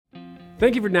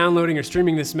Thank you for downloading or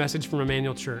streaming this message from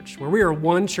Emmanuel Church, where we are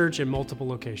one church in multiple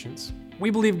locations.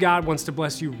 We believe God wants to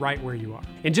bless you right where you are.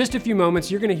 In just a few moments,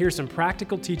 you're going to hear some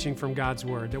practical teaching from God's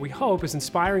Word that we hope is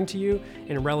inspiring to you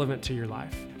and relevant to your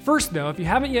life. First, though, if you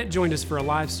haven't yet joined us for a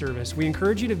live service, we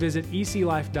encourage you to visit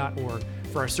eclife.org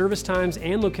for our service times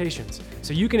and locations,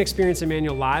 so you can experience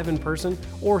Emmanuel live in person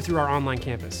or through our online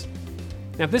campus.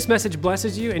 Now, if this message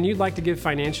blesses you and you'd like to give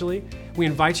financially, we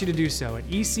invite you to do so at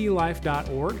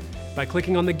eclife.org by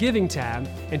clicking on the Giving tab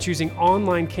and choosing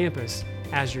Online Campus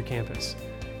as your campus.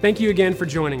 Thank you again for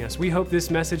joining us. We hope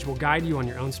this message will guide you on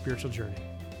your own spiritual journey.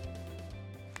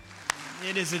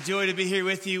 It is a joy to be here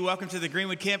with you. Welcome to the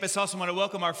Greenwood campus. Also want to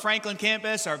welcome our Franklin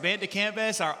campus, our Banta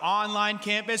campus, our online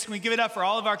campus. Can we give it up for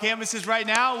all of our campuses right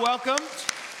now? Welcome.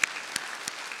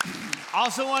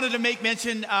 Also wanted to make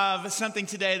mention of something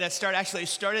today that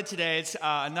started today. It's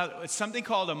something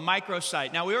called a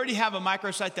microsite. Now, we already have a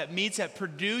microsite that meets at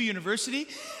Purdue University.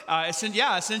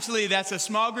 Essentially, that's a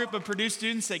small group of Purdue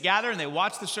students that gather and they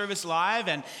watch the service live,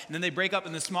 and then they break up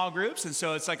into small groups. And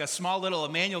so it's like a small little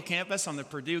Emmanuel campus on the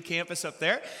Purdue campus up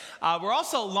there. We're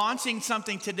also launching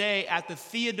something today at the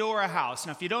Theodora House.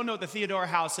 Now, if you don't know what the Theodora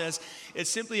House is, it's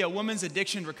simply a women's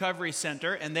addiction recovery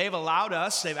center, and they've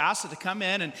asked us to come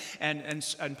in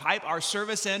and pipe our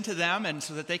service into them, and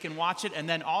so that they can watch it, and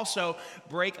then also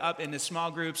break up into small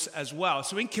groups as well.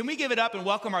 So can we give it up and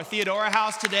welcome our Theodora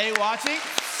House today watching?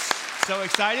 So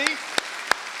exciting.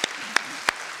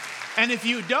 And if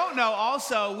you don't know,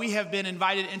 also, we have been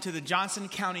invited into the Johnson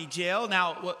County Jail.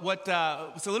 Now, what's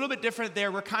a little bit different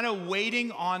there, we're kind of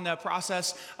waiting on the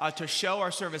process to show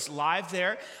our service live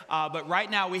there. But right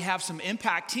now, we have some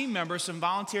Impact team members, some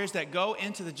volunteers that go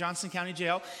into the Johnson County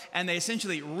Jail, and they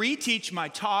essentially reteach my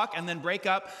talk and then break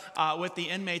up with the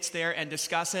inmates there and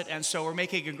discuss it. And so we're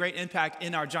making a great impact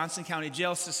in our Johnson County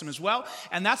Jail system as well.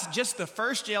 And that's just the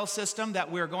first jail system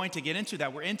that we're going to get into,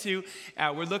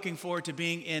 We're looking forward to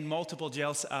being in multiple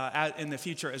jails in the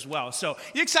future as well. So,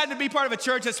 you excited to be part of a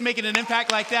church that's making an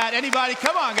impact like that? Anybody?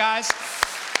 Come on, guys.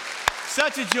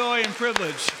 Such a joy and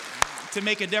privilege to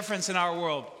make a difference in our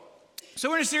world. So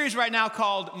we're in a series right now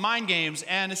called Mind Games,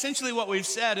 and essentially what we've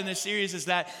said in this series is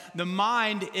that the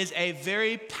mind is a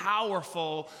very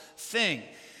powerful thing.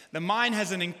 The mind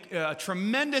has a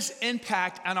tremendous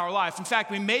impact on our life. In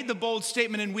fact, we made the bold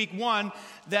statement in week 1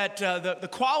 that the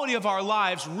quality of our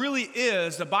lives really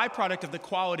is the byproduct of the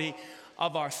quality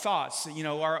of our thoughts. You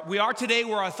know, we are today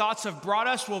where our thoughts have brought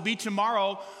us, we'll be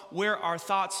tomorrow where our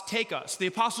thoughts take us. The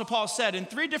Apostle Paul said in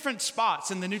 3 different spots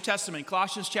in the New Testament,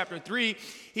 Colossians chapter 3,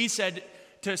 he said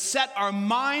to set our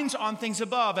minds on things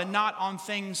above and not on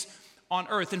things on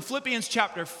earth. In Philippians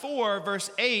chapter 4, verse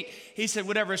 8, he said,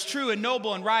 whatever is true and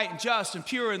noble and right and just and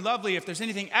pure and lovely, if there's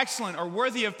anything excellent or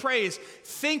worthy of praise,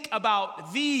 think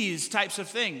about these types of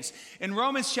things. In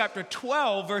Romans chapter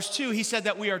 12, verse 2, he said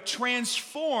that we are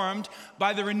transformed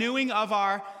by the renewing of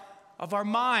our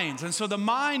minds. And so the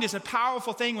mind is a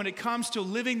powerful thing when it comes to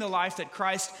living the life that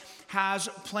Christ has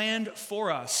planned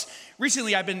for us.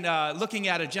 Recently, I've been looking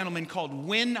at a gentleman called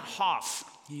Wim Hof.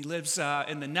 He lives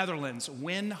in the Netherlands.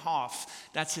 Wim Hof,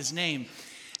 that's his name.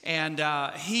 And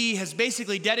he has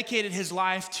basically dedicated his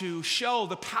life to show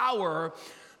the power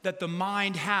that the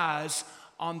mind has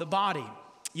on the body.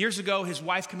 Years ago, his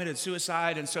wife committed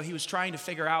suicide, and so he was trying to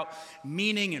figure out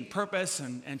meaning and purpose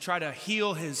and try to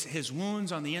heal his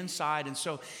wounds on the inside. And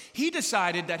so he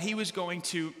decided that he was going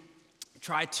to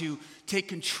try to take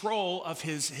control of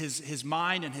his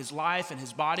mind and his life and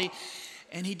his body.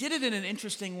 And he did it in an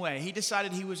interesting way. He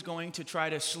decided he was going to try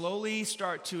to slowly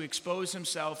start to expose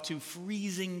himself to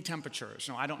freezing temperatures.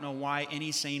 Now, I don't know why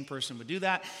any sane person would do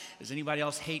that. Does anybody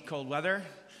else hate cold weather?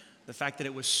 The fact that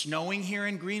it was snowing here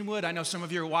in Greenwood. I know some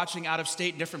of you are watching out of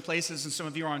state in different places, and some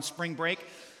of you are on spring break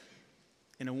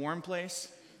in a warm place.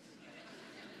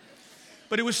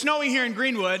 But it was snowing here in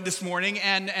Greenwood this morning,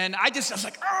 and I was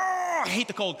like, oh, I hate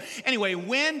the cold. Anyway,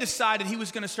 Wim decided he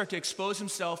was going to start to expose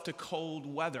himself to cold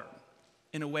weather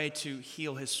in a way to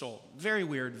heal his soul. Very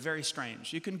weird, very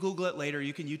strange. You can Google it later,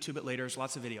 you can YouTube it later, there's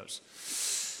lots of videos.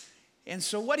 And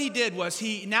so what he did was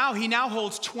he now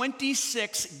holds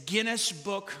 26 Guinness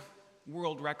Book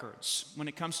World Records when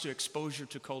it comes to exposure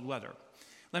to cold weather.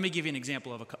 Let me give you an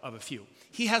example of a few.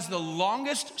 He has the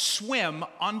longest swim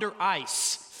under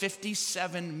ice,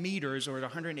 57 meters or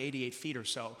 188 feet or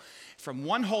so, from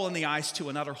one hole in the ice to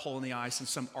another hole in the ice in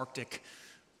some Arctic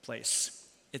place.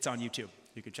 It's on YouTube.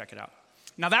 You can check it out.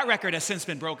 Now, that record has since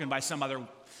been broken by some other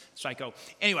psycho.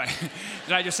 Anyway,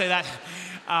 did I just say that?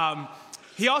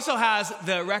 He also has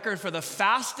the record for the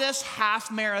fastest half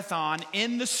marathon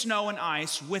in the snow and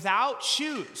ice without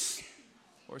shoes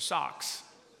or socks.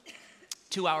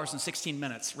 2 hours and 16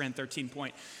 minutes, ran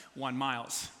 13.1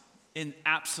 miles.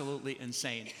 Absolutely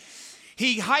insane.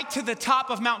 He hiked to the top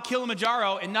of Mount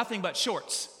Kilimanjaro in nothing but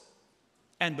shorts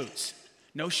and boots,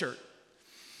 no shirt.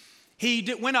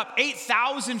 He went up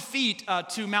 8,000 feet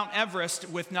to Mount Everest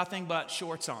with nothing but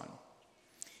shorts on.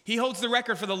 He holds the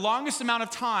record for the longest amount of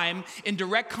time in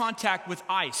direct contact with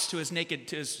ice to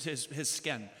his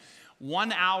skin.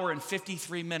 1 hour and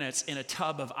 53 minutes in a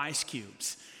tub of ice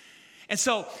cubes. And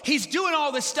so he's doing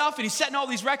all this stuff and he's setting all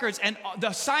these records, and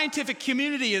the scientific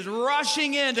community is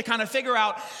rushing in to kind of figure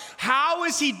out, how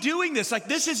is he doing this? Like,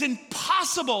 this is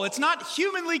impossible. It's not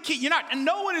humanly, and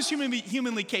no one is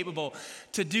humanly capable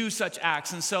to do such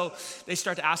acts. And so they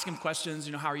start to ask him questions,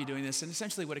 how are you doing this? And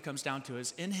essentially what it comes down to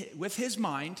is with his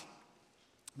mind,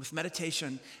 with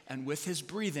meditation, and with his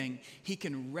breathing, he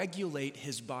can regulate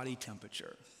his body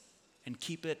temperature and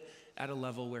keep it at a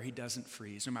level where he doesn't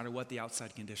freeze, no matter what the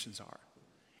outside conditions are.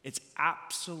 It's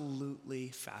absolutely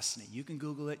fascinating. You can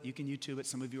Google it, you can YouTube it.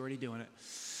 Some of you are already doing it.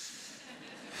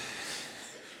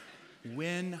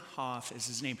 Wim Hof is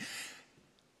his name.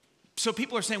 So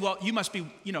people are saying, well, you must be,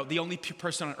 the only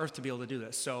person on earth to be able to do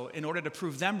this. So in order to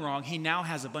prove them wrong, he now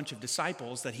has a bunch of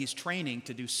disciples that he's training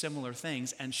to do similar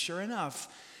things. And sure enough,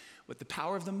 with the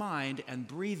power of the mind and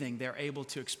breathing, they're able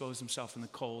to expose themselves in the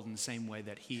cold in the same way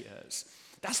that he is.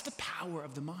 That's the power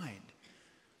of the mind.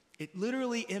 It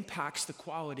literally impacts the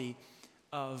quality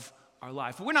of our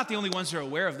life. But we're not the only ones who are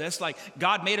aware of this. Like,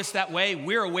 God made us that way.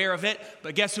 We're aware of it.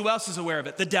 But guess who else is aware of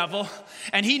it? The devil.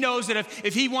 And he knows that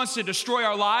if he wants to destroy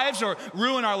our lives or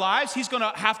ruin our lives, he's going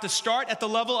to have to start at the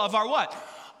level of our what?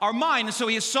 Our mind. And so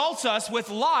he assaults us with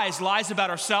lies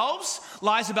about ourselves,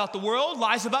 lies about the world,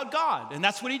 lies about God. And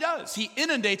that's what he does. He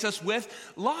inundates us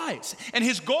with lies. And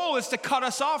his goal is to cut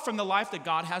us off from the life that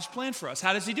God has planned for us.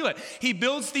 How does he do it? He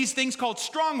builds these things called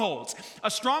strongholds.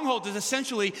 A stronghold is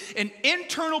essentially an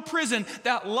internal prison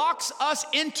that locks us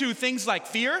into things like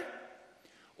fear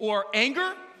or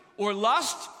anger or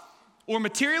lust or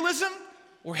materialism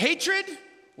or hatred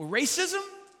or racism.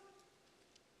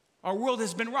 Our world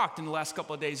has been rocked in the last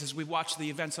couple of days as we've watched the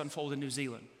events unfold in New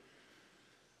Zealand.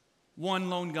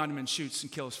 One lone gunman shoots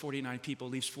and kills 49 people,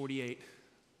 leaves 48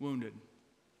 wounded.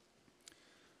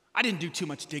 I didn't do too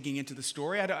much digging into the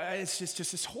story.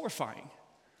 It's horrifying.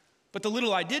 But the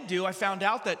little I did do, I found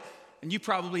out that, and you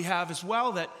probably have as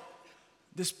well, that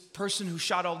this person who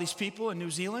shot all these people in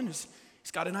New Zealand,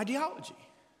 he's got an ideology.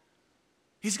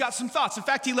 He's got some thoughts. In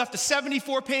fact, he left a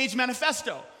 74-page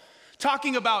manifesto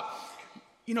talking about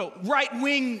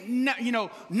right-wing,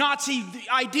 Nazi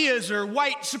ideas or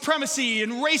white supremacy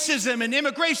and racism and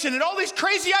immigration and all these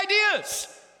crazy ideas.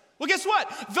 Well, guess what?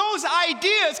 Those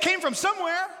ideas came from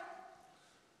somewhere.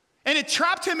 And it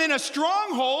trapped him in a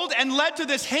stronghold and led to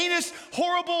this heinous,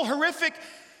 horrible, horrific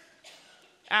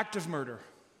act of murder.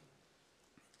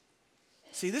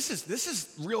 See, this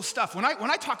is real stuff. When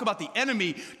I talk about the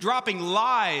enemy dropping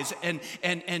lies and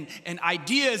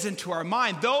ideas into our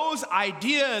mind, those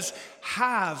ideas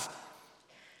have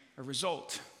a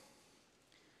result.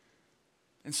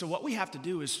 And so what we have to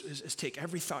do is take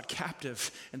every thought captive,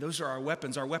 and those are our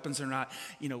weapons. Our weapons are not,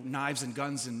 knives and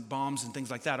guns and bombs and things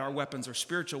like that. Our weapons are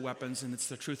spiritual weapons, and it's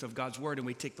the truth of God's word, and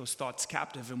we take those thoughts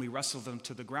captive and we wrestle them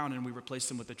to the ground and we replace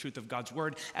them with the truth of God's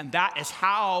word, and that is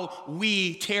how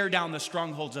we tear down the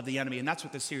strongholds of the enemy, and that's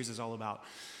what this series is all about.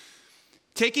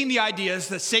 Taking the ideas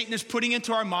that Satan is putting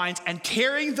into our minds and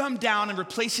tearing them down and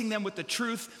replacing them with the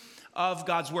truth of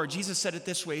God's word. Jesus said it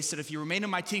this way. He said, if you remain in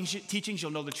my teachings, you'll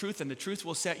know the truth, and the truth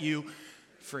will set you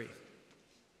free.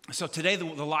 So today, the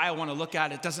lie I want to look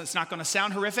at, it's not going to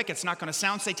sound horrific. It's not going to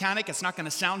sound satanic. It's not going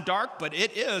to sound dark, but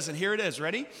it is, and here it is.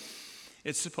 Ready?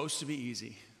 It's supposed to be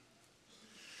easy.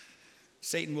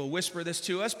 Satan will whisper this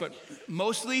to us, but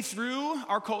mostly through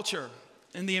our culture.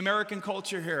 In the American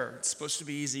culture here, it's supposed to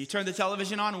be easy. You turn the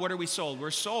television on, and what are we sold?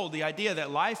 We're sold the idea that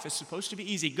life is supposed to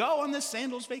be easy. Go on this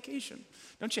sandals vacation.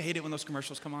 Don't you hate it when those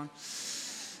commercials come on?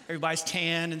 Everybody's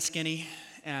tan and skinny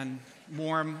and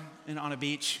warm and on a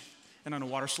beach and on a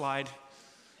water slide,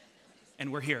 and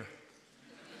we're here.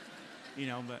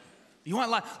 But you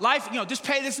want life, just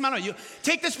pay this amount. You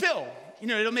take this pill.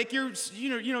 It'll make your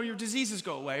diseases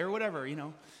go away or whatever.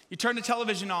 You turn the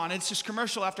television on, it's just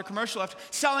commercial after commercial after,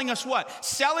 selling us what?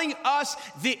 Selling us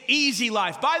the easy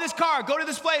life. Buy this car, go to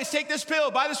this place, take this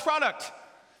pill, buy this product.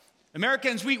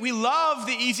 Americans, we love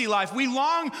the easy life.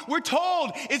 We're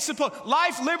told it's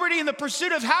life, liberty, and the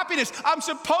pursuit of happiness. I'm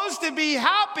supposed to be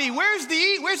happy. Where's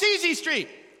Easy Street?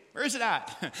 Where is it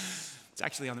at? It's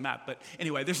actually on the map, but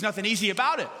anyway, there's nothing easy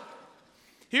about it.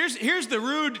 Here's the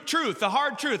rude truth, the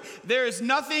hard truth. There is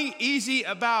nothing easy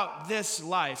about this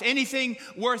life. Anything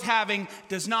worth having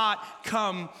does not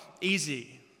come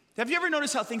easy. Have you ever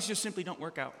noticed how things just simply don't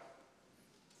work out?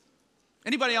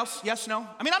 Anybody else? Yes, no?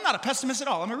 I mean, I'm not a pessimist at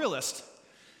all. I'm a realist.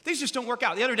 Things just don't work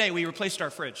out. The other day, we replaced our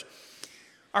fridge.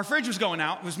 Our fridge was going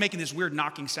out. It was making this weird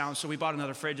knocking sound, so we bought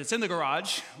another fridge. It's in the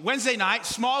garage. Wednesday night,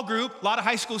 small group, a lot of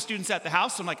high school students at the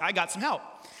house. So I'm like, I got some help.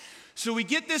 So we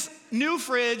get this new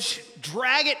fridge,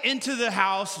 drag it into the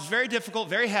house. It's very difficult,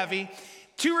 very heavy.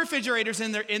 2 refrigerators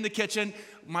in the kitchen.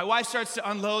 My wife starts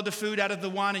to unload the food out of the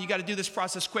one, and you got to do this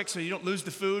process quick so you don't lose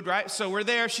the food, right? So we're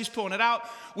there. She's pulling it out.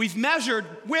 We've measured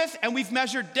width and we've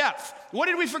measured depth. What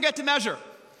did we forget to measure?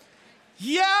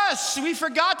 Yes, we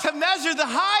forgot to measure the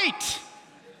height.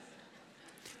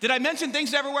 Did I mention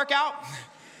things never work out?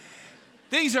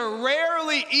 Things are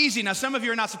rarely easy. Now, some of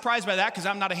you are not surprised by that because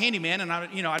I'm not a handyman and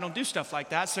I don't do stuff like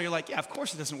that. So you're like, yeah, of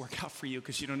course it doesn't work out for you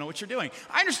because you don't know what you're doing.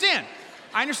 I understand.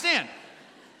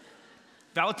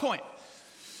 Valid point.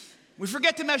 We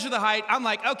forget to measure the height. I'm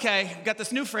like, okay, we got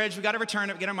this new fridge. We got to return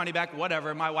it, get our money back,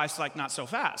 whatever. My wife's like, not so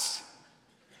fast.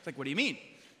 It's like, what do you mean?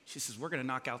 She says, we're going to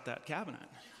knock out that cabinet.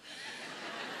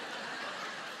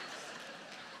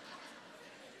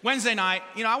 Wednesday night,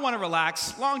 I want to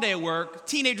relax, long day of work,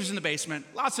 teenagers in the basement,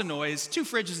 lots of noise, 2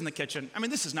 fridges in the kitchen. I mean,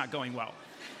 this is not going well.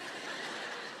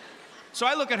 So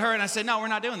I look at her and I say, no, we're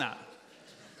not doing that.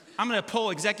 I'm going to pull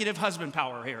executive husband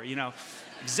power here,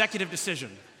 executive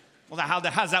decision. Well, how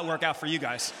does that work out for you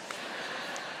guys?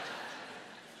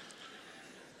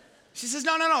 She says,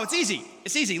 no, it's easy.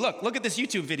 It's easy. Look at this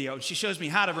YouTube video. She shows me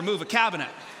how to remove a cabinet.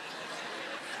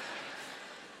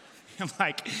 I'm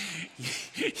like,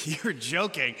 you're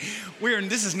joking.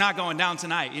 This is not going down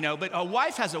tonight, but a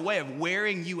wife has a way of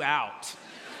wearing you out.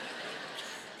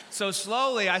 So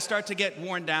slowly I start to get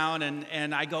worn down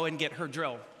and I go and get her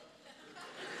drill.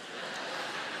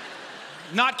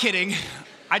 Not kidding.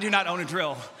 I do not own a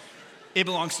drill. It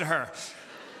belongs to her.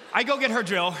 I go get her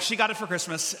drill. She got it for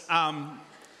Christmas.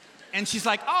 And she's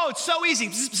like, oh, it's so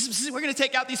easy. We're going to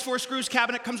take out these 4 screws.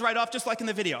 Cabinet comes right off just like in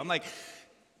the video. I'm like,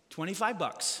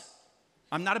 $25.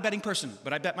 I'm not a betting person,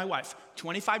 but I bet my wife,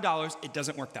 $25, it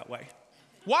doesn't work that way.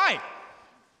 Why?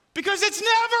 Because it's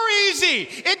never easy.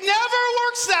 It never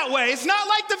works that way. It's not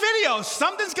like the video.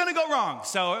 Something's gonna go wrong.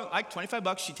 So like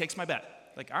 $25, she takes my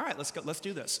bet. Like, all right, let's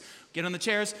do this. Get on the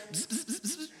chairs,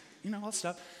 all that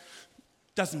stuff.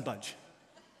 Doesn't budge.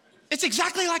 It's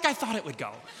exactly like I thought it would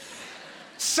go.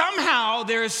 Somehow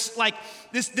there's like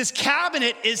this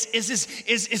cabinet is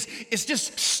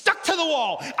just stuck to the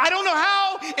wall. I don't know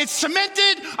how. It's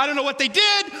cemented. I don't know what they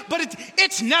did, but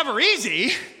it's never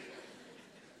easy.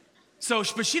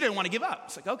 But she didn't want to give up.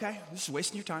 It's like, okay, this is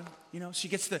wasting your time. She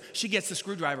gets the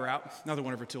screwdriver out, another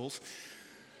one of her tools,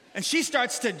 and she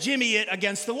starts to jimmy it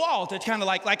against the wall to kind of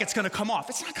like it's going to come off.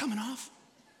 It's not coming off.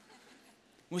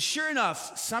 Well, sure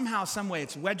enough, somehow, some way,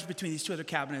 it's wedged between these 2 other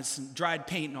cabinets and dried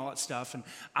paint and all that stuff, and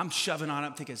I'm shoving on it.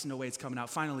 I'm thinking, there's no way it's coming out.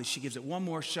 Finally, she gives it one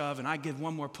more shove, and I give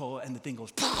one more pull, and the thing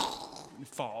goes, and it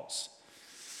falls.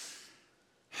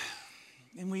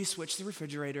 And we switch the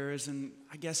refrigerators, and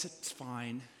I guess it's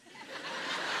fine.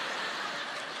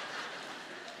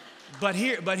 But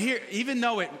here, even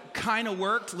though it kind of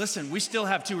worked, listen, we still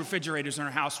have 2 refrigerators in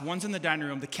our house. One's in the dining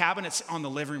room, the cabinet's on the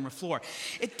living room floor.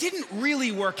 It didn't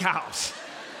really work out.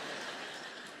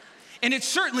 And it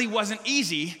certainly wasn't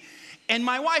easy. And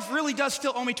my wife really does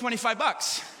still owe me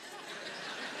 $25.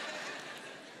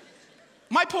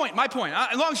 My point.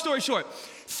 Long story short,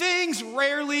 things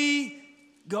rarely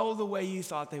go the way you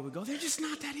thought they would go. They're just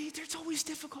not that easy. It's always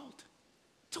difficult.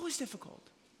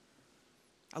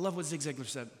 I love what Zig Ziglar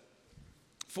said.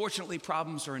 Fortunately,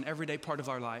 problems are an everyday part of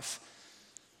our life.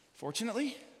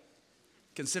 Fortunately,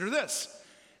 consider this.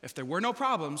 If there were no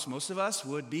problems, most of us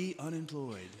would be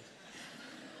unemployed.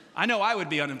 I know I would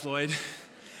be unemployed.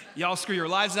 Y'all screw your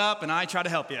lives up, and I try to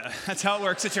help you. That's how it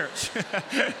works at church.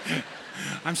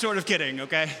 I'm sort of kidding,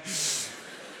 okay?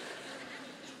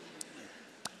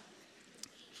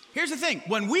 Here's the thing.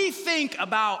 When we think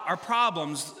about our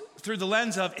problems through the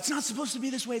lens of, it's not supposed to be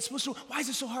this way, why is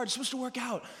it so hard? It's supposed to work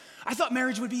out. I thought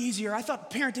marriage would be easier. I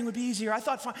thought parenting would be easier. I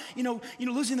thought,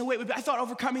 losing the weight would be, I thought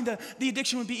overcoming the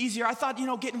addiction would be easier. I thought,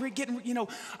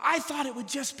 I thought it would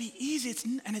just be easy.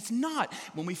 And it's not.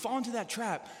 When we fall into that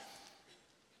trap,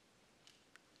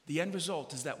 the end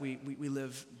result is that we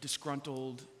live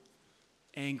disgruntled,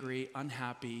 angry,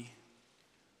 unhappy,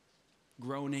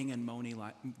 groaning and moaning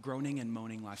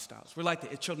lifestyles. We're like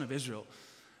the children of Israel.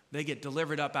 They get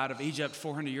delivered up out of Egypt,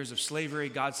 400 years of slavery.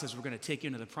 God says, we're going to take you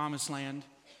into the promised land.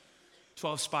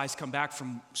 12 spies come back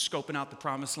from scoping out the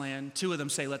promised land. 2 of them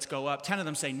say, let's go up. 10 of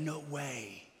them say, no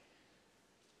way.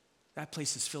 That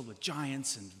place is filled with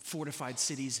giants and fortified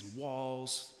cities and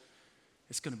walls.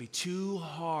 It's going to be too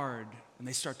hard. And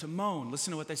they start to moan. Listen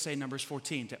to what they say in Numbers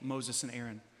 14 to Moses and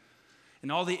Aaron.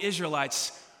 And all the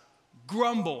Israelites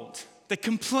grumbled. They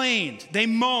complained. They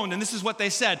moaned. And this is what they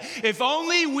said. If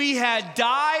only we had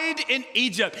died in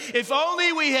Egypt. If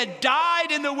only we had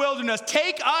died in the wilderness.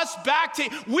 Take us back to,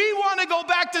 we want to go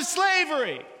back to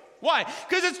slavery. Why?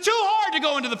 Because it's too hard to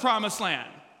go into the promised land.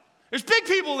 There's big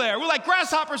people there. We're like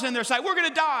grasshoppers in their sight. We're going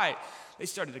to die. They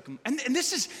started to, and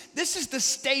this is the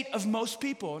state of most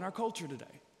people in our culture today.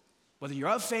 Whether you're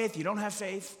of faith, you don't have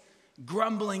faith,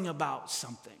 grumbling about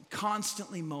something,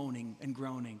 constantly moaning and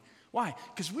groaning. Why?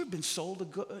 Because we've been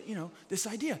sold this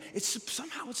idea.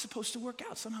 Somehow it's supposed to work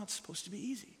out. Somehow it's supposed to be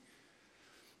easy.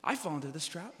 I fall into this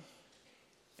trap.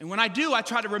 And when I do, I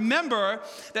try to remember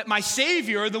that my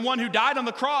Savior, the one who died on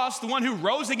the cross, the one who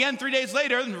rose again 3 days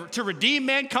later to redeem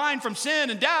mankind from sin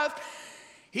and death,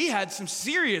 he had some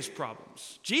serious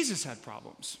problems. Jesus had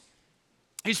problems.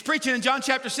 He's preaching in John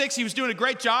chapter 6. He was doing a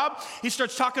great job. He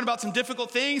starts talking about some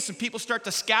difficult things. Some people start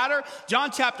to scatter. John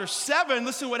chapter 7,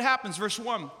 listen to what happens, verse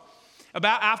 1.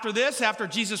 After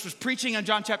Jesus was preaching in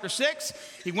John chapter 6,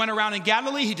 he went around in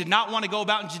Galilee. He did not want to go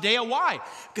about in Judea. Why?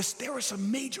 Because there were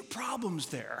some major problems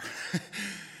there.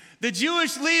 The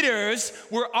Jewish leaders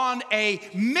were on a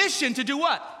mission to do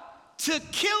what? To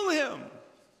kill him.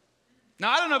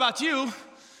 Now, I don't know about you,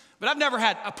 but I've never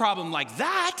had a problem like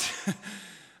that.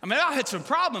 I mean, I've had some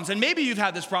problems, and maybe you've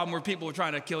had this problem where people were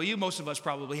trying to kill you. Most of us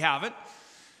probably haven't.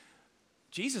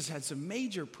 Jesus had some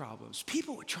major problems.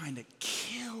 People were trying to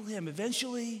kill him.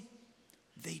 Eventually,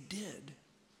 they did.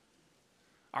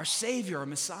 Our Savior, our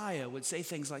Messiah, would say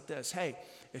things like this. Hey,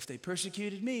 if they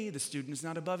persecuted me, the student is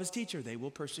not above his teacher. They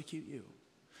will persecute you.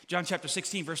 John chapter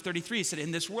 16, verse 33 said,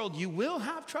 in this world, you will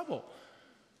have trouble.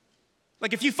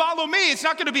 Like if you follow me, it's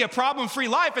not going to be a problem-free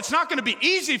life. It's not going to be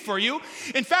easy for you.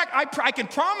 In fact, I can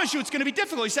promise you it's going to be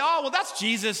difficult. You say, oh, well, that's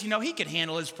Jesus. He could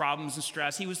handle his problems and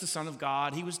stress. He was the Son of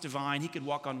God. He was divine. He could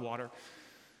walk on water.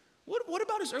 What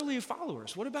about his earlier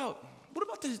followers? What about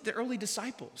the early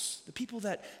disciples? The people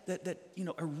that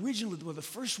originally were the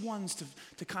first ones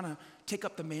to kind of take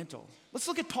up the mantle. Let's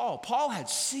look at Paul. Paul had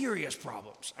serious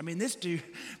problems. I mean, this dude...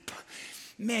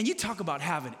 Man, you talk about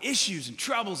having issues and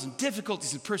troubles and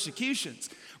difficulties and persecutions.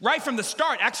 Right from the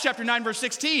start, Acts chapter 9, verse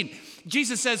 16,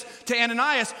 Jesus says to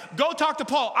Ananias, go talk to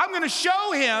Paul. I'm going to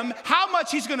show him how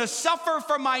much he's going to suffer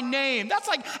for my name. That's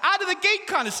like out of the gate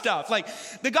kind of stuff. Like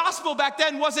the gospel back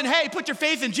then wasn't, hey, put your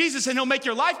faith in Jesus and he'll make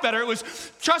your life better. It was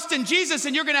trust in Jesus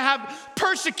and you're going to have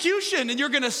persecution and you're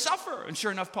going to suffer. And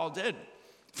sure enough, Paul did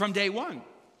from day one.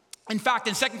 In fact,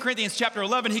 in 2 Corinthians chapter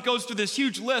 11, he goes through this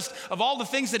huge list of all the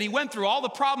things that he went through, all the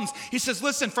problems. He says,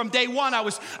 listen, from day one, I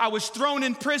was thrown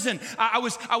in prison. I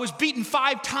was beaten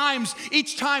 5 times,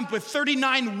 each time with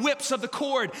 39 whips of the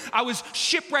cord. I was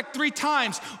shipwrecked 3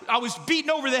 times. I was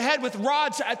beaten over the head with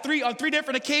rods on 3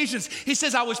 different occasions. He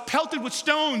says, I was pelted with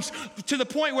stones to the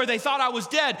point where they thought I was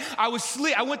dead. I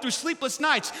went through sleepless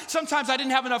nights. Sometimes I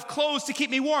didn't have enough clothes to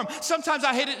keep me warm. Sometimes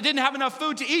I didn't have enough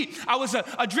food to eat. I was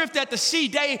adrift at the sea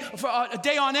for a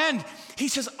day on end. He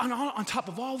says, on top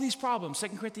of all these problems, 2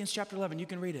 Corinthians chapter 11, you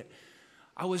can read it.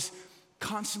 I was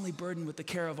constantly burdened with the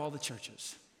care of all the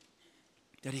churches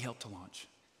that he helped to launch.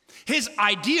 His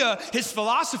idea, his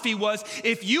philosophy was,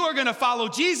 if you are going to follow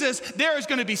Jesus, there is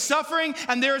going to be suffering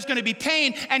and there is going to be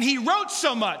pain. And he wrote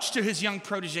so much to his young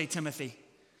protege, Timothy.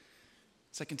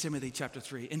 2 Timothy chapter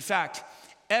 3. In fact,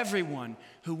 everyone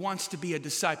who wants to be a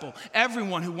disciple,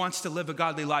 everyone who wants to live a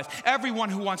godly life, everyone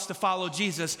who wants to follow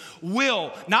Jesus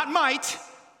will, not might,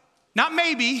 not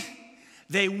maybe,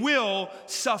 they will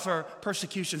suffer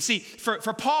persecution. See,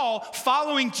 for Paul,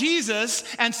 following Jesus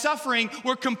and suffering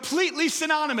were completely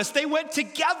synonymous. They went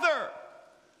together.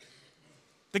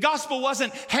 The gospel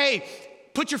wasn't, hey,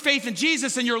 put your faith in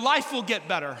Jesus and your life will get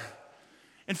better.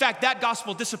 In fact, that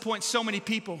gospel disappoints so many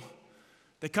people.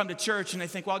 They come to church and they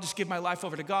think, well, I'll just give my life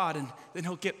over to God and then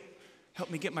he'll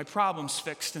help me get my problems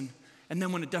fixed. And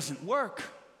then when it doesn't work,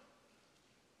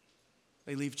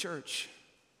 they leave church.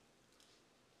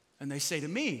 And they say to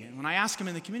me, and when I ask them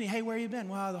in the community, hey, where have you been?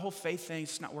 Well, the whole faith thing,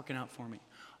 it's not working out for me.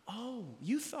 Oh,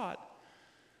 you thought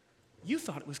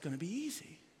it was going to be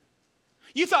easy.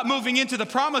 You thought moving into the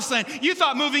promised land, you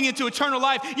thought moving into eternal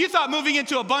life, you thought moving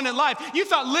into abundant life, you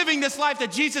thought living this life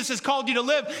that Jesus has called you to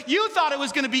live, you thought it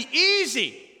was going to be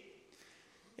easy.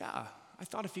 Yeah, I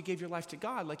thought if you gave your life to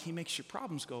God, like he makes your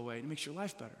problems go away and makes your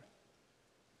life better.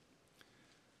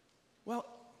 Well,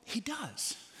 he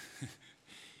does.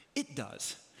 It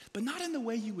does, but not in the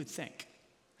way you would think.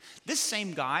 This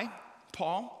same guy,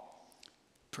 Paul,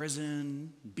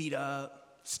 prison, beat up,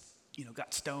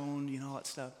 got stoned, all that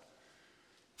stuff,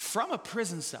 from a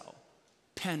prison cell,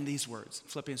 penned these words,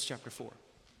 Philippians chapter 4.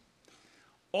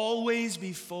 Always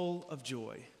be full of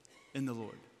joy in the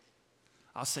Lord.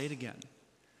 I'll say it again.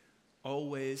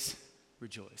 Always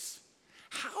rejoice.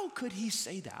 How could he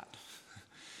say that?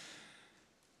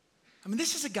 I mean,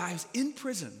 this is a guy who's in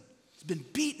prison. He's been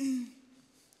beaten,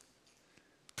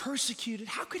 persecuted.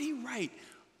 How could he write,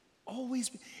 always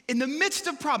be, in the midst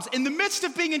of problems, in the midst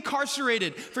of being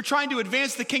incarcerated for trying to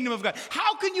advance the kingdom of God?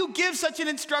 How can you give such an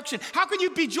instruction? How can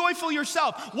you be joyful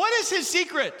yourself? What is his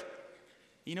secret?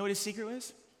 You know what his secret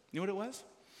was? You know what it was?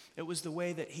 It was the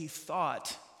way that he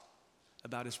thought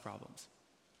about his problems.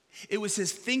 It was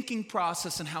his thinking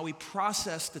process and how he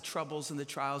processed the troubles and the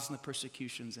trials and the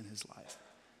persecutions in his life.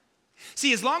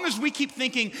 See, as long as we keep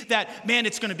thinking that, man,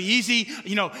 it's going to be easy,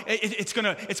 it's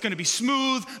going to be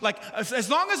smooth, like as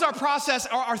long as our process,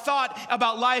 our thought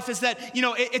about life is that,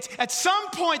 it's at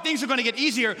some point things are going to get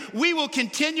easier, we will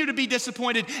continue to be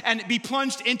disappointed and be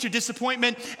plunged into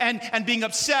disappointment and being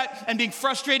upset and being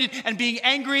frustrated and being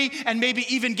angry and maybe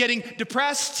even getting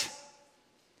depressed.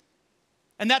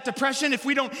 And that depression, if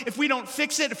we don't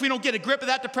fix it, if we don't get a grip of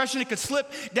that depression, it could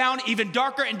slip down even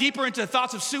darker and deeper into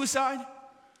thoughts of suicide.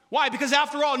 Why? Because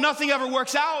after all, nothing ever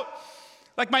works out.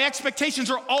 Like my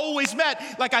expectations are always met.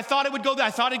 Like I thought it would go there.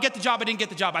 I thought I'd get the job. I didn't get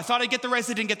the job. I thought I'd get the raise.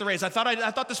 I didn't get the raise. I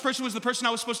thought this person was the person I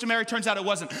was supposed to marry. Turns out it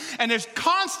wasn't. And there's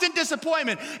constant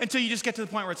disappointment until you just get to the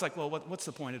point where it's like, well, what's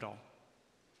the point at all?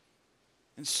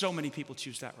 And so many people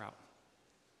choose that route.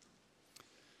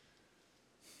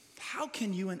 How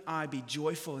can you and I be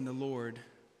joyful in the Lord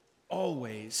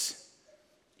always,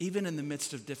 even in the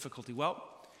midst of difficulty? Well,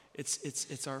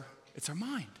 it's our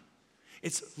mind.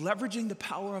 It's leveraging the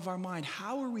power of our mind.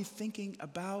 How are we thinking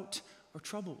about our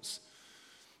troubles?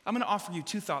 I'm going to offer you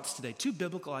two thoughts today, two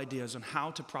biblical ideas on how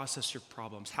to process your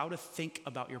problems, how to think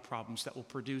about your problems that will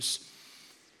produce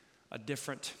a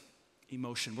different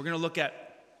emotion. We're going to look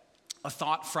at a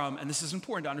thought from, and this is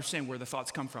important to understand where the thoughts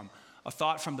come from, a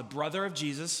thought from the brother of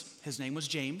Jesus. His name was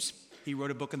James. He wrote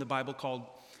a book in the Bible called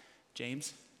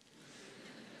James.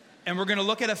 And we're going to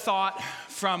look at a thought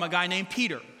from a guy named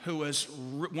Peter, who was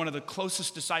one of the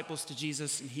closest disciples to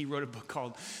Jesus, and he wrote a book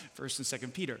called 1st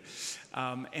and 2nd Peter.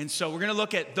 And so we're going to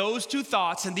look at those two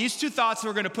thoughts, and these two thoughts,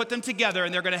 we're going to put them together,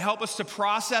 and they're going to help us to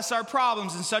process our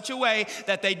problems in such a way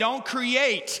that they don't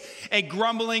create a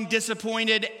grumbling,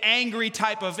 disappointed, angry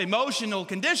type of emotional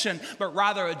condition, but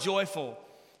rather a joyful,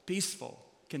 peaceful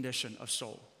condition of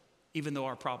soul, even though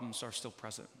our problems are still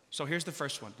present. So here's the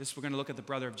first one. We're going to look at the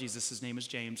brother of Jesus. His name is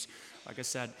James. Like I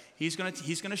said, he's going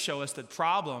to show us that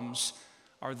problems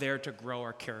are there to grow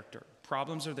our character.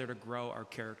 Problems are there to grow our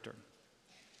character.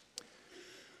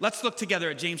 Let's look together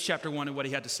at James chapter 1 and what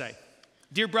he had to say.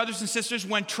 Dear brothers and sisters,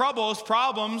 when troubles,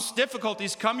 problems,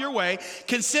 difficulties come your way,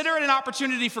 consider it an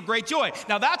opportunity for great joy.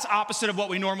 Now that's opposite of what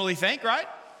we normally think, right?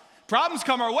 Problems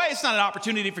come our way. It's not an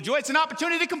opportunity for joy. It's an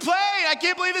opportunity to complain. I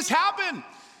can't believe this happened.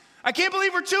 I can't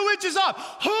believe we're 2 inches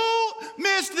off. Who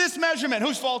missed this measurement?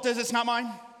 Whose fault is it? It's not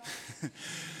mine.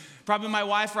 Probably my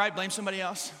wife, right? Blame somebody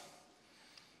else.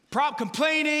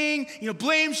 Complaining,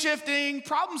 blame shifting.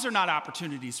 Problems are not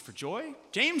opportunities for joy.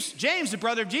 James, the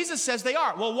brother of Jesus, says they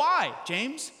are. Well, why,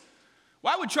 James?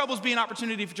 Why would troubles be an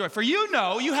opportunity for joy? For you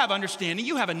have understanding,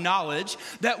 you have a knowledge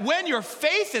that when your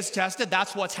faith is tested,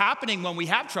 that's what's happening when we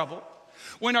have trouble.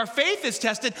 When our faith is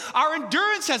tested, our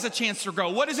endurance has a chance to grow.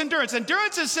 What is endurance?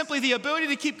 Endurance is simply the ability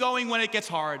to keep going when it gets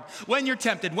hard, when you're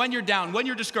tempted, when you're down, when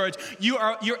you're discouraged.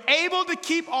 You're able to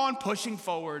keep on pushing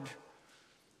forward.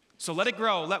 So let it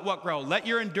grow. Let what grow? Let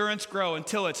your endurance grow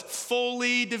until it's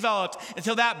fully developed,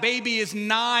 until that baby is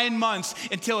 9 months,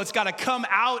 until it's got to come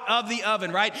out of the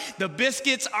oven, right? The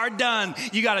biscuits are done.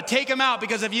 You got to take them out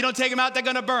because if you don't take them out, they're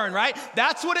going to burn, right?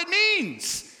 That's what it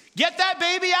means. Get that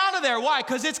baby out of there. Why?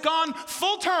 Because it's gone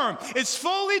full term. It's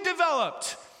fully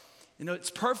developed.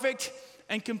 It's perfect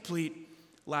and complete,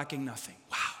 lacking nothing.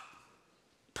 Wow.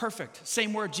 Perfect.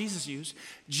 Same word Jesus used.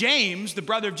 James, the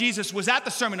brother of Jesus, was at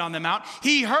the Sermon on the Mount.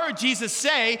 He heard Jesus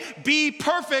say, be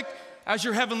perfect as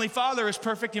your heavenly Father is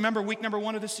perfect. You remember week number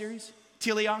 1 of this series?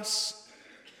 Teleos.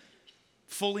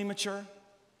 Fully mature.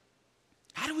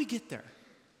 How do we get there?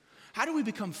 How do we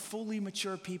become fully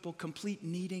mature people, complete,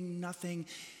 needing nothing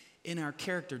in our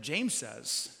character? James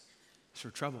says,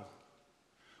 through trouble.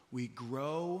 We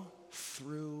grow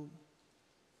through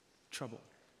trouble.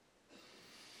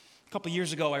 A couple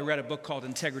years ago, I read a book called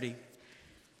Integrity.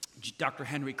 Dr.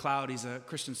 Henry Cloud, he's a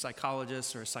Christian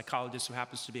psychologist or a psychologist who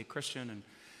happens to be a Christian, and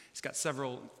he's got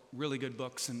several really good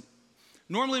books. And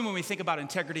Normally when we think about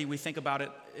integrity, we think about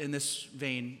it in this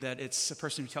vein, that it's a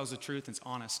person who tells the truth and is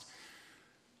honest.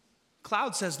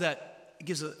 Cloud says that, it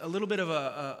gives a little bit of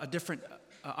a different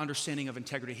understanding of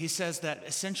integrity. He says that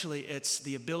essentially it's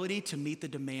the ability to meet the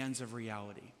demands of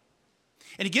reality.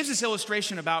 And he gives this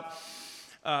illustration about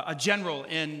a general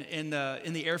in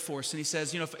the Air Force, and he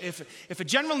says, if a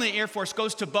general in the Air Force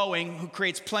goes to Boeing, who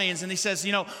creates planes, and he says,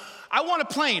 I want a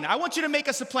plane. I want you to make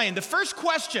us a plane. The first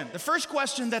question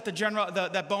that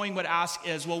that Boeing would ask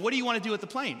is, well, what do you want to do with the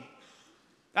plane?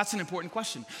 That's an important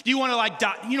question. Do you want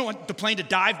to want the plane to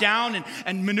dive down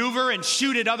and maneuver and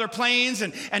shoot at other planes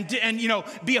and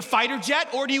be a fighter jet,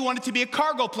 or do you want it to be a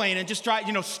cargo plane and just drive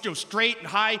straight and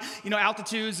high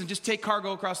altitudes and just take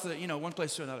cargo across the one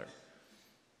place to another?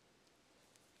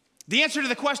 The answer to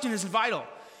the question is vital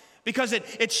because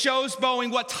it shows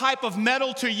Boeing what type of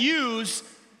metal to use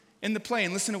in the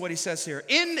plane. Listen to what he says here.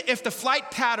 If the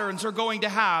flight patterns are going to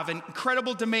have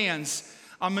incredible demands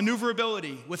on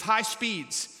maneuverability with high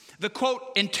speeds, the quote,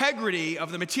 integrity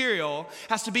of the material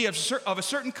has to be of a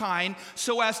certain kind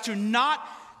so as to not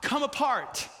come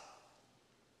apart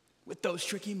with those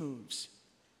tricky moves.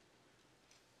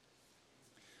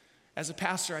 As a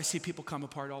pastor, I see people come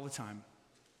apart all the time.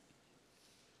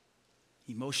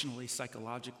 Emotionally,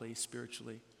 psychologically,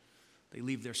 spiritually. They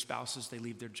leave their spouses, they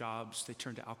leave their jobs, they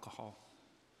turn to alcohol.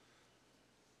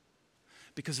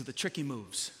 Because of the tricky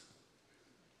moves.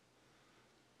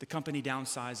 The company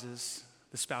downsizes,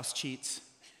 the spouse cheats,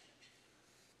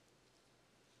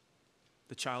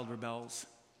 the child rebels,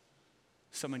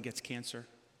 someone gets cancer.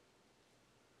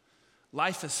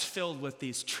 Life is filled with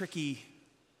these tricky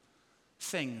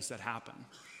things that happen.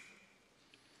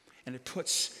 And it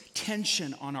puts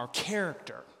tension on our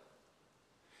character.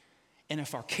 And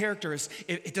if our character if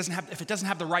it doesn't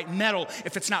have the right metal,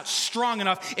 if it's not strong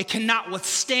enough, it cannot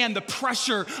withstand the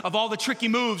pressure of all the tricky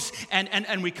moves,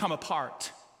 and we come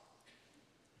apart.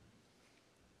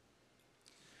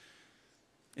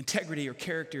 Integrity or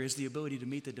character is the ability to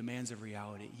meet the demands of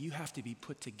reality. You have to be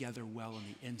put together well on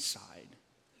the inside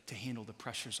to handle the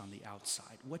pressures on the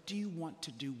outside. What do you want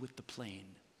to do with the plane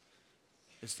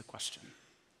is the question.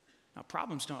 Now,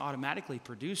 problems don't automatically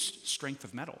produce strength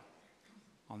of metal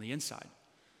on the inside.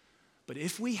 But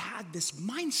if we had this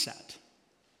mindset,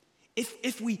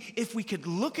 if we could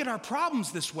look at our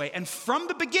problems this way and from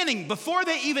the beginning, before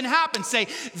they even happen, say,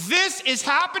 this is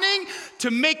happening to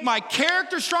make my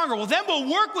character stronger, well, then we'll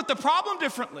work with the problem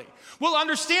differently. We'll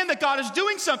understand that God is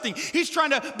doing something. He's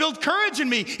trying to build courage in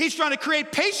me. He's trying to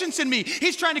create patience in me.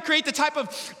 He's trying to create the type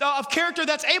of character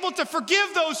that's able to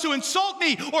forgive those who insult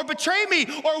me or betray me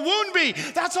or wound me.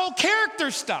 That's all character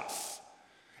stuff.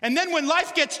 And then when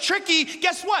life gets tricky,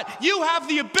 guess what? You have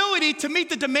the ability to meet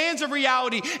the demands of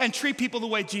reality and treat people the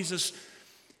way Jesus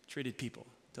treated people.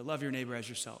 To love your neighbor as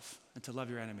yourself and to love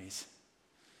your enemies.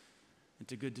 And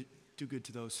to do good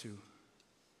to those who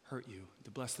hurt you,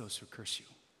 to bless those who curse you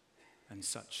and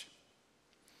such.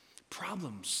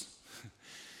 Problems.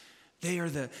 They are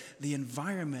the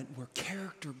environment where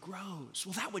character grows.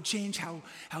 Well, that would change how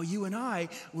you and I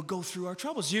would go through our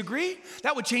troubles. Do you agree?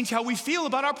 That would change how we feel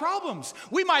about our problems.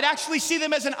 We might actually see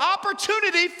them as an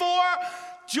opportunity for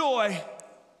joy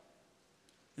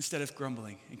instead of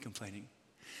grumbling and complaining.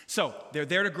 So they're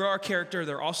there to grow our character.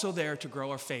 They're also there to grow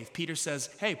our faith. Peter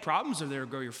says, hey, problems are there to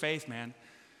grow your faith, man.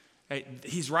 Hey,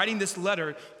 he's writing this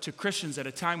letter to Christians at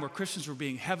a time where Christians were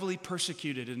being heavily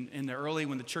persecuted in the early,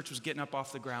 when the church was getting up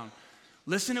off the ground.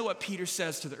 Listen to what Peter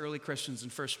says to the early Christians in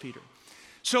 1 Peter.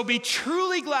 So be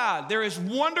truly glad. There is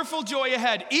wonderful joy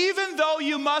ahead, even though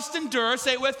you must endure,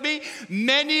 say it with me,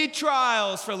 many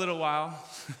trials for a little while.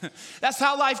 That's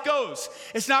how life goes.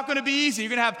 It's not going to be easy. You're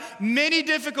going to have many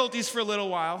difficulties for a little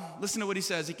while. Listen to what he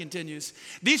says. He continues.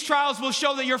 These trials will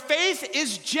show that your faith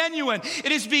is genuine.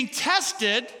 It is being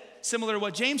tested, similar to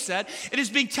what James said. It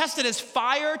is being tested as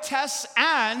fire tests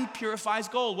and purifies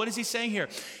gold. What is he saying here?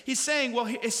 He's saying, well,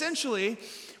 essentially,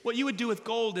 what you would do with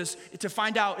gold is to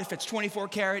find out if it's 24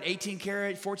 karat, 18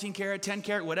 karat, 14 karat, 10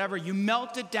 karat, whatever. You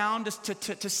melt it down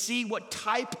to see what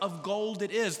type of gold it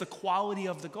is, the quality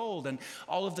of the gold. And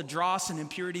all of the dross and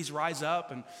impurities rise up.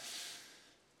 And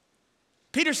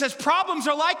Peter says problems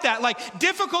are like that. Like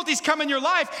difficulties come in your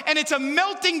life, and it's a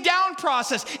melting down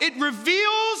process. It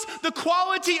reveals the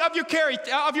quality of your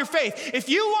faith. If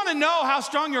you want to know how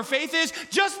strong your faith is,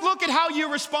 just look at how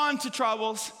you respond to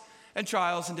troubles and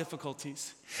trials and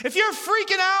difficulties. If you're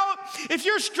freaking out, if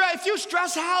you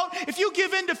stress out, if you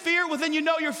give in to fear, well, then you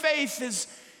know your faith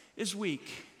is weak.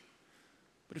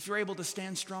 But if you're able to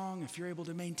stand strong, if you're able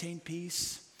to maintain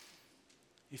peace,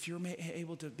 if you're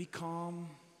able to be calm,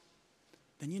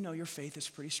 then you know your faith is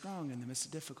pretty strong in the midst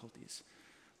of difficulties.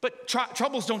 But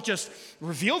troubles don't just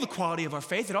reveal the quality of our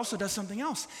faith, it also does something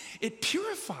else. It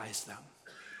purifies them.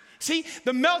 See,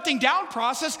 the melting down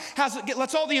process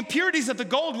lets all the impurities of the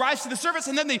gold rise to the surface,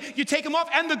 and then you take them off,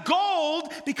 and the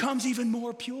gold becomes even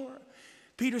more pure.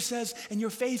 Peter says, and your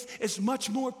faith is much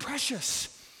more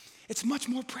precious. It's much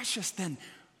more precious than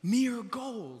mere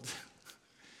gold.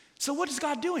 So what is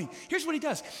God doing? Here's what he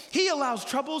does. He allows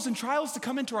troubles and trials to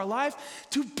come into our life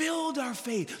to build our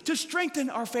faith, to strengthen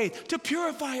our faith, to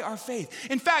purify our faith.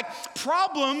 In fact,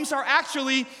 problems are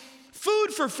actually food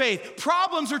for faith.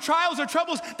 Problems or trials or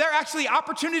troubles, they're actually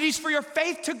opportunities for your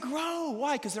faith to grow.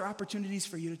 Why? Because they're opportunities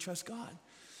for you to trust God.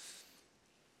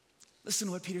 Listen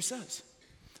to what Peter says.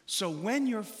 So when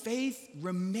your faith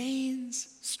remains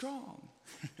strong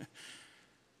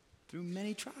through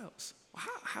many trials.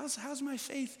 How's my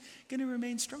faith going to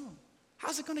remain strong?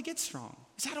 How's it going to get strong?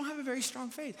 Because I don't have a very strong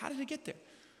faith. How did it get there?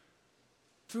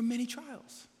 Through many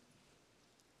trials.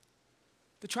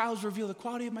 The trials reveal the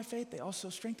quality of my faith. They also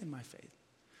strengthen my faith.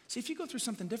 See, if you go through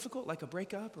something difficult like a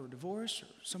breakup or a divorce or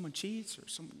someone cheats or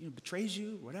someone betrays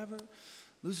you, whatever,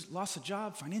 loss of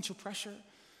job, financial pressure,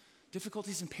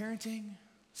 difficulties in parenting,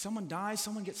 someone dies,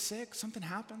 someone gets sick, something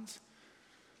happens,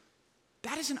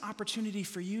 that is an opportunity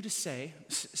for you to say,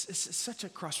 it's such a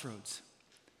crossroads.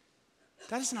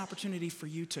 That is an opportunity for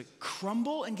you to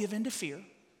crumble and give in to fear,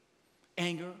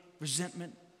 anger,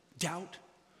 resentment, doubt,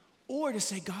 or to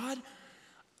say, God,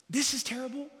 this is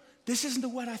terrible. This isn't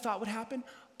what I thought would happen,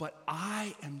 but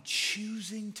I am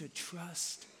choosing to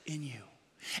trust in you.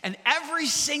 And every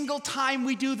single time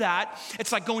we do that,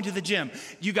 it's like going to the gym.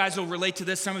 You guys will relate to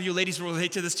this. Some of you ladies will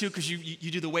relate to this too because you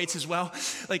do the weights as well.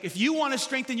 Like if you want to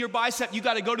strengthen your bicep, you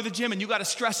got to go to the gym and you got to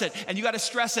stress it and you got to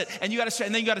stress it and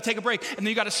and then you got to take a break and then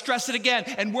you got to stress it again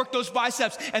and work those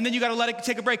biceps and then you got to let it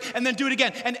take a break and then do it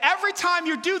again. And every time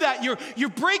you do that, you're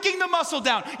breaking the muscle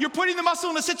down. You're putting the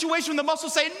muscle in a situation where the muscle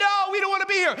say, "No, we don't want to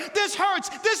be here. This hurts.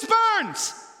 This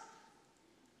burns."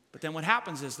 But then what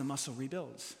happens is the muscle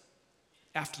rebuilds.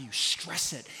 After you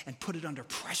stress it and put it under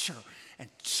pressure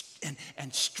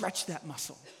and stretch that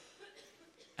muscle.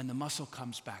 And the muscle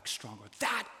comes back stronger.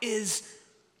 That is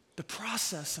the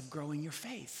process of growing your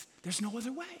faith. There's no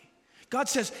other way. God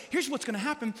says, here's what's going to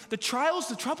happen. The trials,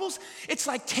 the troubles, it's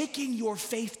like taking your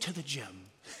faith to the gym.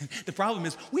 The problem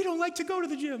is we don't like to go to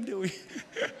the gym, do we?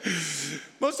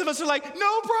 Most of us are like,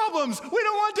 no problems. We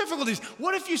don't want difficulties.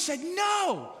 What if you said,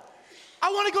 no,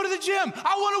 I want to go to the gym.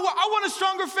 I want a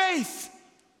stronger faith.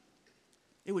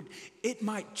 It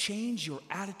might change your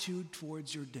attitude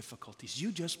towards your difficulties.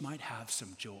 You just might have some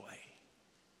joy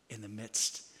in the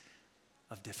midst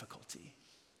of difficulty.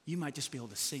 You might just be able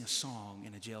to sing a song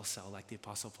in a jail cell like the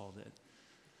Apostle Paul did.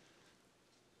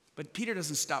 But Peter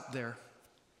doesn't stop there.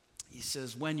 He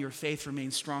says, when your faith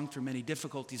remains strong through many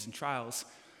difficulties and trials,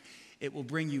 it will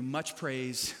bring you much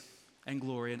praise and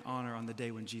glory and honor on the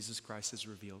day when Jesus Christ is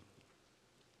revealed.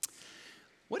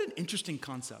 What an interesting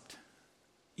concept.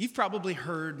 You've probably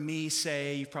heard me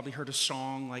say, you've probably heard a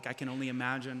song like I Can Only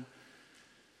Imagine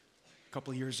a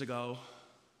couple of years ago,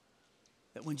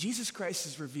 that when Jesus Christ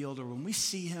is revealed or when we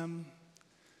see him,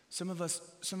 some of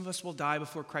us will die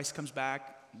before Christ comes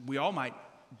back. We all might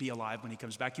be alive when he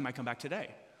comes back. He might come back today.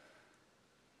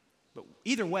 But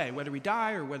either way, whether we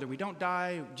die or whether we don't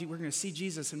die, we're going to see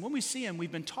Jesus. And when we see him,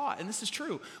 we've been taught, and this is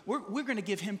true, we're going to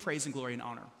give him praise and glory and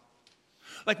honor.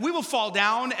 Like we will fall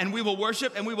down and we will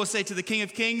worship and we will say to the King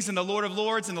of Kings and the Lord of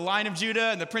Lords and the Lion of Judah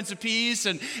and the Prince of Peace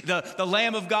and the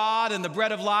Lamb of God and the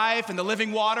bread of life and the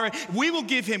living water. We will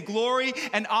give him glory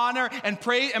and honor and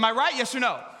praise. Am I right? Yes or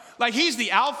no? Like he's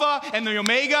the Alpha and the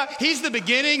Omega. He's the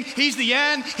beginning. He's the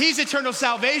end. He's eternal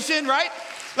salvation, right?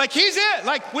 Like he's it.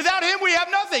 Like without him, we have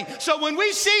nothing. So when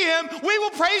we see him, we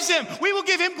will praise him. We will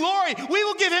give him glory. We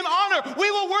will give him honor.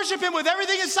 We will worship him with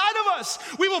everything inside of us.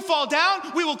 We will fall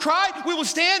down. We will cry. We will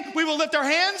stand. We will lift our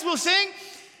hands. We'll sing.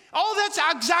 All that's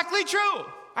exactly true.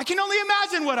 I can only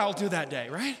imagine what I'll do that day,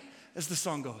 right? As the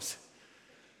song goes.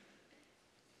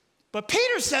 But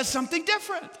Peter says something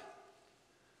different.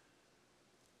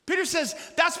 Peter says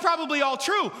that's probably all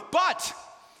true, but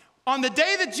on the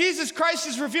day that Jesus Christ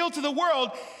is revealed to the world,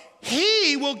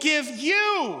 he will give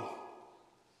you.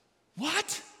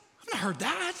 What? I've not heard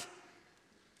that.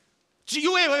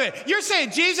 Wait. You're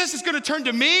saying Jesus is going to turn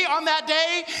to me on that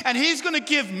day and he's going to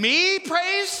give me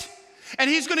praise and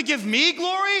he's going to give me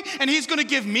glory and he's going to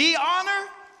give me honor?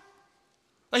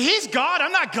 Like he's God,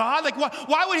 I'm not God. Like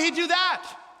why would he do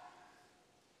that?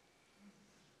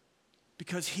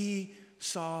 Because he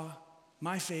saw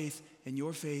my faith and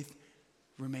your faith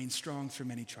remain strong through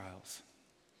many trials.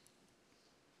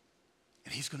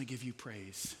 And he's going to give you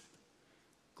praise,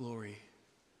 glory,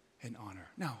 and honor.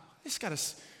 Now, I just got a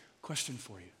question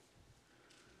for you.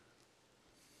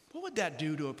 What would that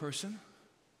do to a person?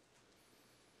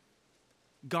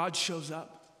 God shows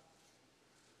up,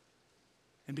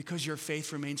 and because your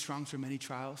faith remains strong through many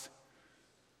trials,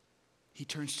 he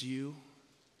turns to you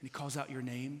and he calls out your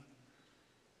name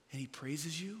and he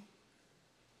praises you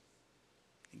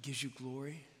and gives you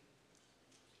glory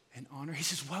and honor. He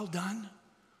says, well done.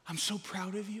 I'm so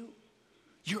proud of you.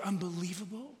 You're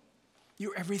unbelievable.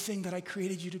 You're everything that I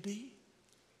created you to be.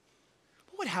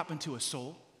 What would happen to a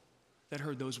soul that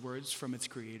heard those words from its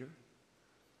creator?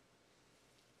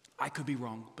 I could be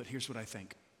wrong, but here's what I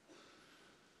think.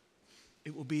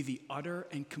 It will be the utter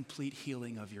and complete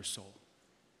healing of your soul.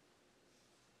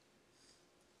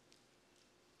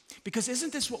 Because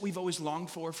isn't this what we've always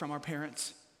longed for from our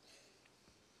parents?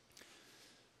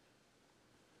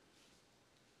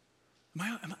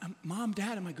 Mom,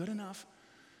 Dad, am I good enough?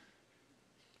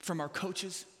 From our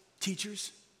coaches,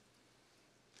 teachers?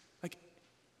 Like,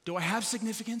 do I have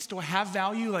significance? Do I have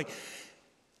value? Like,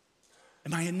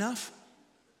 am I enough?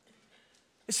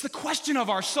 It's the question of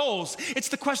our souls. It's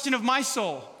the question of my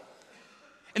soul.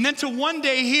 And then to one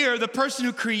day hear the person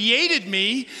who created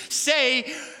me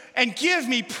say and give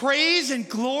me praise and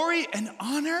glory and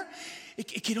honor,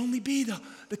 it can only be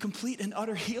the complete and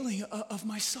utter healing of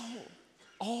my soul.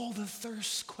 All the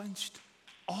thirst quenched,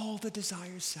 all the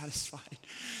desires satisfied.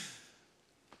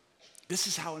 This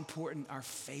is how important our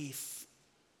faith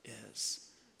is,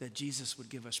 that Jesus would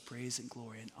give us praise and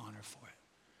glory and honor for it.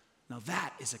 Now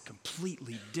that is a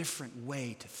completely different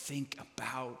way to think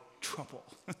about trouble,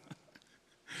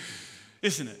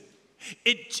 isn't it?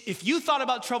 If you thought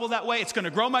about trouble that way, it's going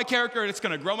to grow my character and it's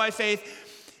going to grow my faith.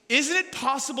 Isn't it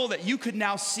possible that you could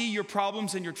now see your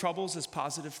problems and your troubles as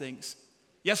positive things?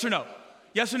 Yes or no?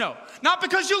 Yes or no? Not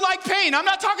because you like pain. I'm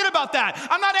not talking about that.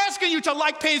 I'm not asking you to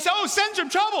like pain and say, oh, send some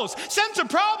troubles, send some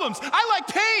problems. I like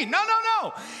pain.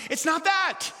 No. It's not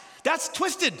that. That's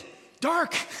twisted,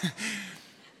 dark.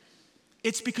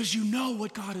 It's because you know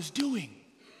what God is doing.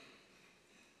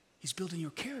 He's building your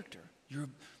character,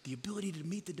 the ability to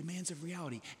meet the demands of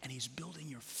reality, and he's building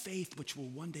your faith, which will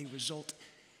one day result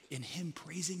in him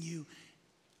praising you,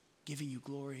 giving you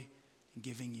glory, and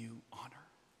giving you honor.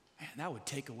 Man, that would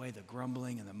take away the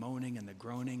grumbling and the moaning and the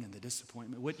groaning and the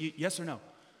disappointment. Yes or no?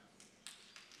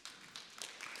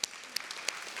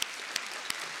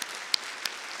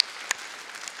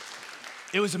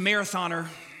 It was a marathoner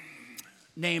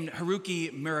named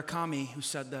Haruki Murakami who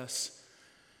said this: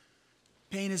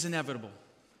 pain is inevitable.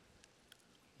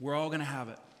 We're all going to have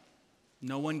it.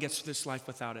 No one gets through this life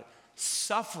without it.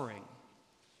 Suffering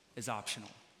is optional.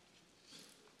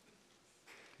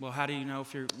 Well, how do you know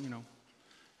if you're,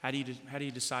 how do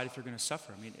you decide if you're going to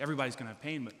suffer? I mean, everybody's going to have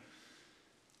pain, but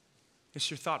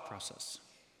it's your thought process.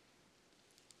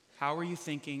 How are you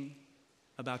thinking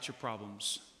about your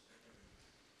problems?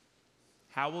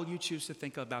 How will you choose to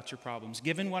think about your problems?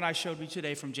 Given what I showed you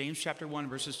today from James chapter 1,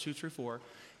 verses 2 through 4,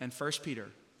 and 1 Peter,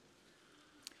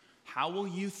 how will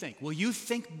you think? Will you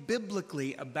think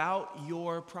biblically about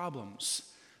your problems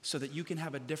so that you can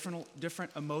have a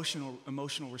different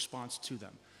emotional response to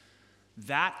them?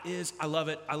 That is, I love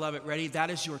it. Ready? That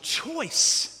is your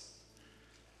choice.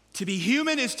 To be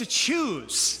human is to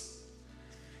choose.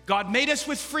 God made us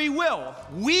with free will.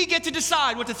 We get to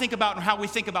decide what to think about and how we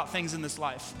think about things in this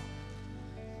life.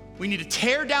 We need to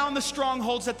tear down the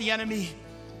strongholds that the enemy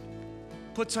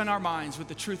puts on our minds with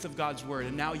the truth of God's word.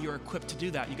 And now you're equipped to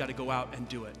do that. You got to go out and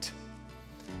do it.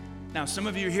 Now, some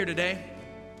of you are here today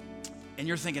and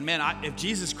you're thinking, man, if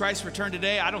Jesus Christ returned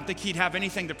today, I don't think he'd have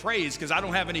anything to praise because I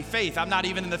don't have any faith. I'm not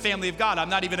even in the family of God. I'm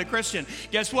not even a Christian.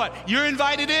 Guess what? You're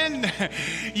invited in.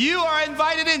 You are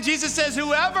invited in. Jesus says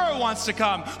whoever wants to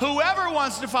come, whoever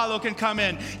wants to follow can come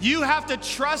in. You have to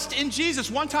trust in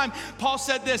Jesus. One time, Paul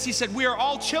said this. He said, we are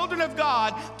all children of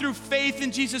God through faith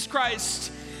in Jesus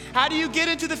Christ. How do you get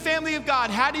into the family of God?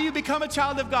 How do you become a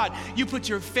child of God? You put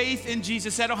your faith in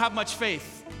Jesus. I don't have much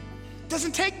faith.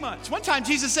 Doesn't take much. One time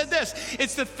Jesus said this: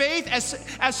 it's the faith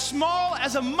as small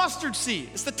as a mustard seed.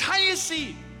 It's the tiniest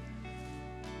seed.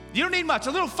 You don't need much.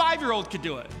 A little 5-year-old could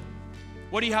do it.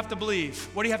 What do you have to believe?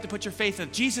 What do you have to put your faith in?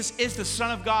 Jesus is the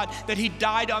Son of God, that he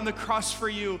died on the cross for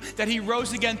you, that he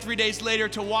rose again 3 days later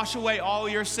to wash away all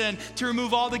your sin, to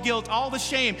remove all the guilt, all the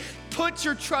shame. Put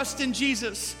your trust in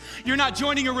Jesus. You're not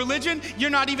joining a religion. You're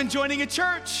not even joining a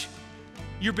church.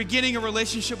 You're beginning a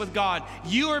relationship with God.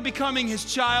 You are becoming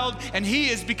his child, and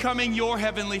he is becoming your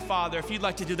heavenly Father. If you'd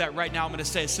like to do that right now, I'm going to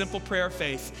say a simple prayer of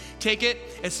faith. Take it.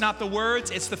 It's not the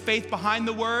words. It's the faith behind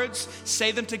the words.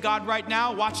 Say them to God right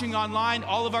now, watching online,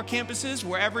 all of our campuses,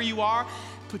 wherever you are.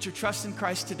 Put your trust in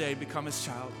Christ today. Become his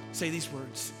child. Say these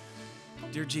words.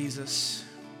 Dear Jesus,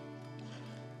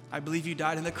 I believe you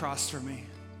died on the cross for me.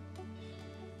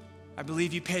 I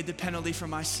believe you paid the penalty for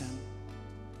my sin.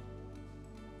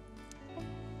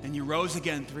 And you rose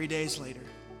again 3 days later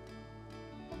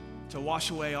to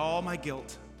wash away all my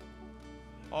guilt,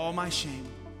 all my shame,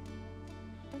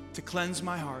 to cleanse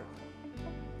my heart,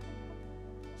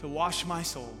 to wash my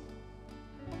soul.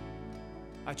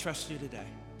 I trust you today.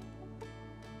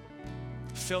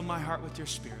 Fill my heart with your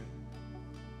Spirit.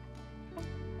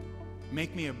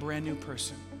 Make me a brand new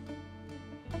person.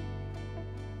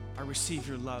 I receive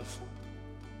your love,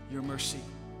 your mercy,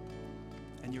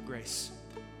 and your grace.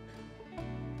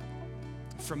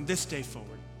 From this day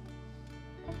forward,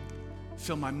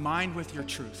 fill my mind with your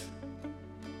truth,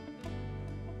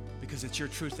 because it's your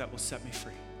truth that will set me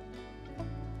free.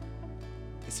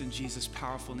 It's in Jesus'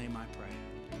 powerful name I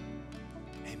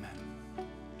pray. Amen.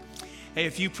 Hey,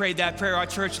 if you prayed that prayer, our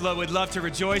church would love to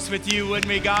rejoice with you, wouldn't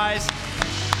we, guys?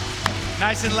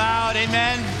 Nice and loud,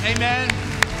 amen, amen.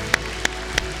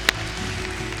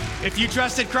 If you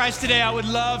trusted Christ today, I would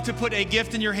love to put a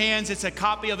gift in your hands. It's a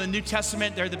copy of the New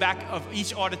Testament. They're at the back of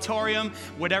each auditorium,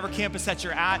 whatever campus that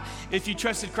you're at. If you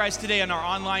trusted Christ today on our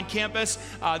online campus,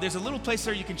 there's a little place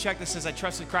there you can check that says, I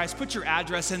trusted Christ. Put your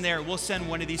address in there. We'll send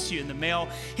one of these to you in the mail.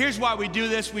 Here's why we do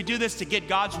this. We do this to get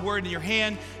God's word in your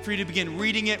hand, for you to begin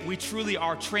reading it. We truly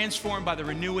are transformed by the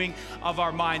renewing of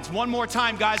our minds. One more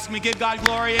time, guys. Can we give God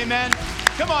glory? Amen.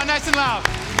 Come on, nice and loud.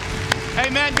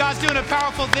 Amen. God's doing a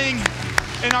powerful thing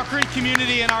in our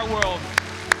community, in our world.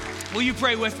 Will you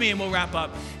pray with me and we'll wrap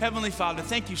up? Heavenly Father,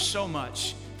 thank you so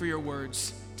much for your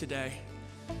words today.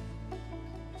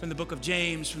 From the book of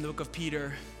James, from the book of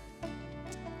Peter.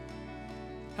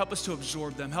 Help us to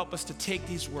absorb them. Help us to take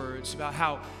these words about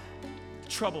how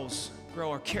troubles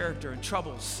grow our character, and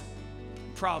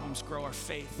problems grow our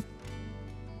faith.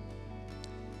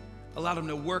 Allow them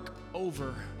to work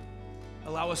over.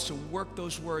 Allow us to work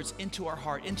those words into our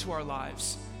heart, into our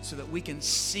lives, so that we can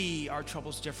see our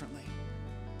troubles differently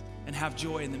and have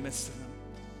joy in the midst of them.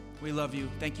 We love you.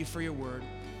 Thank you for your word.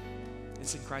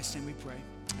 It's in Christ's name we pray.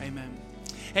 Amen.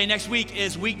 Hey, next week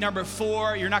is week number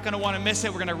 4. You're not going to want to miss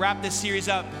it. We're going to wrap this series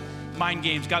up. Mind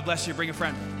Games. God bless you. Bring a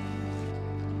friend.